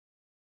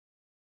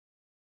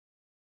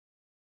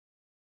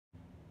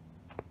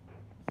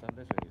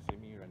Sometimes when you see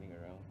me running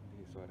around,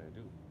 this is what I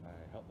do. I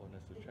help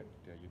owners to check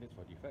their units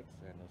for defects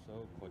and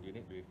also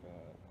coordinate with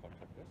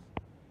contractors.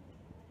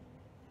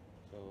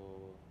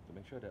 So to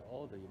make sure that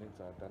all the units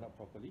are done up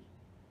properly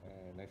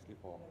and nicely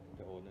for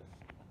the owners.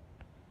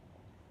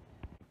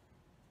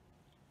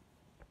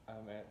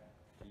 I'm at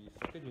the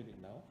second unit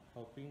now,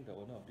 helping the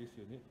owner of this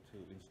unit to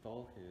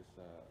install his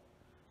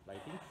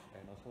lightings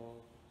and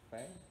also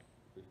fan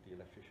with the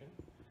electrician.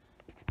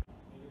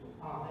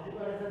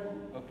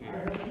 Okay,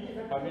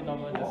 Harvey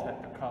Norman just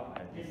had to come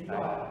at this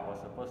time. It was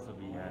supposed to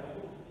be at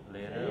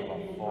later, about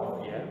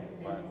 4 p.m,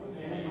 but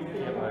he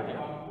came earlier.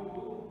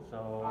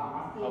 So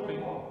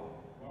helping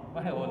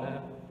my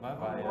owner, my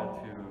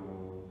buyer, to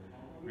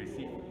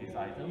receive his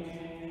items.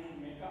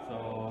 So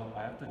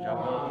I have to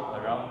juggle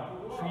around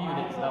 3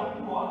 units now.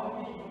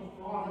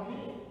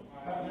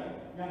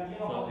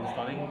 So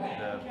installing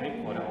the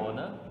bed for the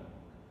owner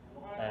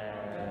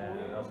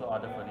and also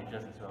other furniture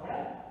as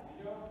well.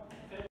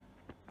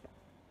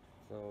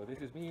 So this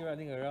is me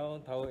running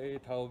around Tower A,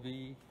 Tower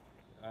B.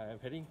 I'm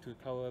heading to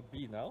Tower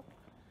B now,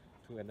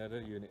 to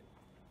another unit.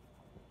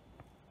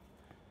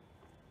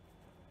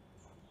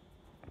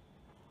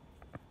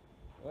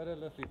 What a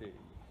lovely day.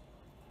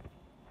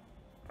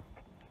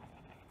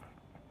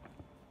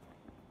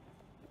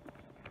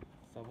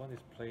 Someone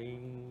is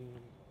playing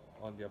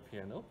on their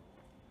piano.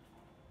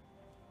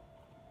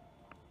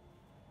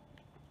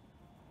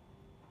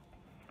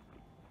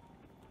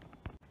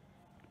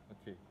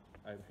 Okay,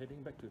 I'm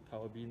heading back to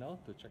Tower B now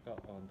to check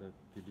out on the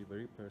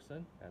delivery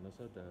person and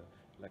also the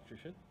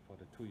electrician for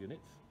the 2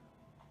 units.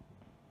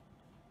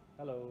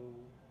 Hello.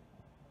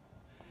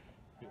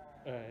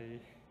 Hi.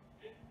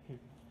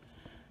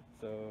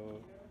 So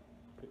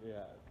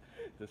yeah,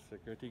 the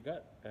security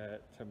guard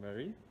at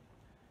Tamarind.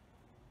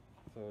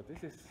 So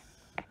this is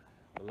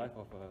the life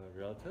of a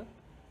realtor.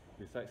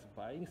 Besides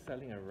buying,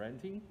 selling and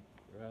renting,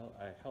 well,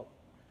 I help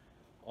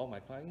all my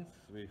clients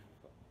with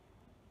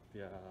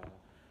their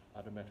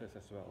other matters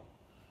as well.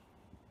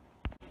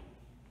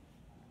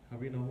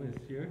 Harvey Norman is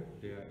here.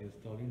 They are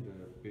installing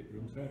the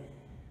bedroom set.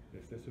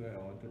 That's where I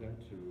wanted them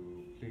to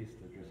place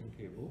the dressing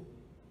table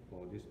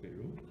for this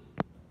bedroom.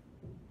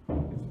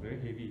 It's very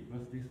heavy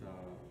because these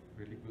are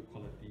really good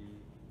quality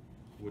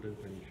wooden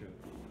furniture.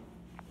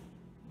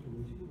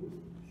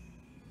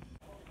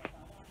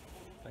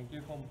 Thank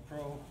you Home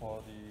Pro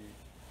for the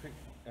quick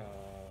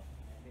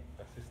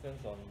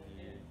assistance on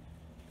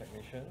the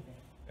technician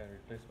and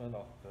replacement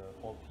of the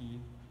faulty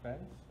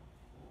fans.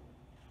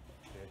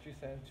 They actually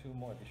sent 2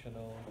 more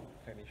additional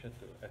technicians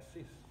to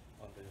assist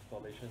on the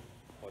installation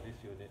for this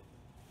unit.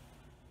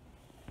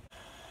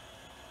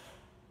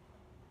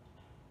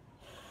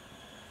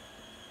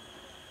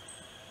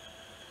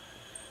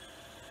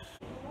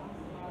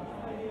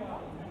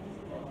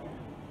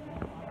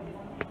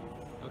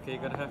 Okay,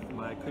 gonna have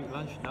my quick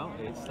lunch now.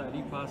 It's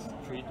slightly past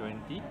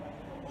 3:20.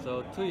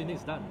 So 2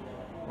 units done,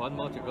 1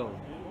 more to go.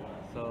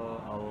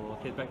 So I'll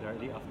head back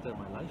directly after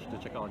my lunch to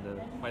check out on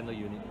the final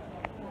unit.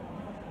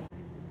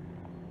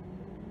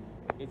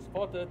 It's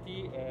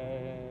 4:30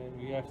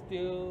 and we have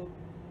still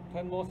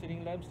 10 more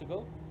ceiling lamps to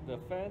go. The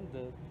fan,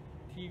 the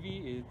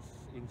TV is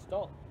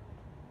installed.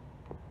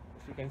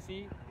 As you can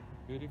see,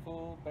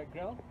 beautiful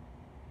background,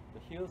 the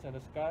hills and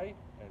the sky,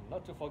 and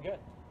not to forget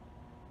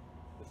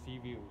the sea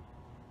view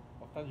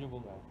of Tanjung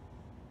Bunga.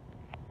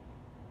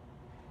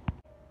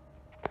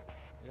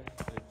 Yes,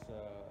 it's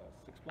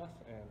 6 plus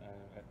and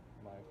I'm at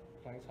my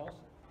client's house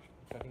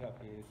setting up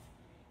his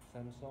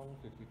Samsung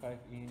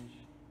 55-inch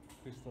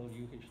Crystal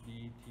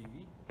UHD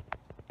TV,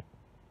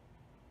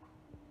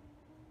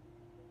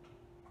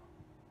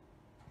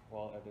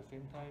 while at the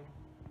same time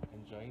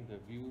enjoying the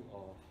view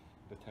of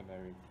the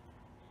Tamarind.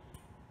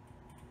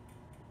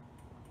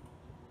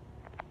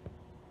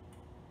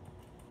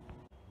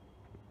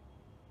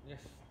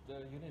 Yes, the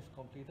unit is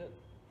completed.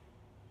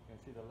 You can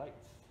see the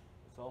lights,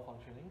 it's all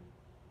functioning.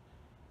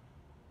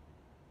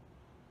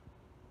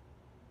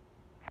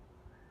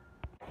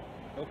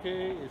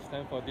 Okay, it's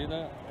time for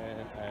dinner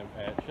and I'm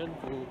at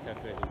Shenfu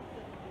Cafe.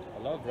 A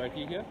lot of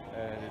variety here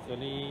and it's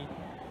only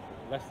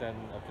less than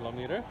a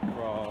kilometer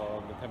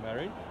from the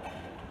Tamarind.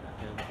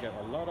 You can get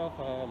a lot of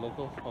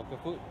local hawker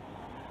food.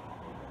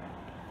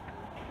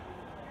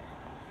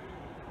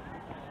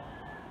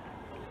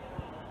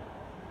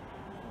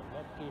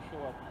 Not too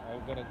sure what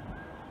I'm gonna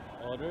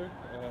order.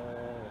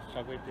 There's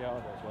char kway teow,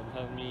 there's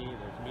wonton mee,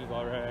 there's mee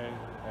goreng,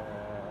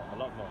 a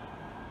lot more.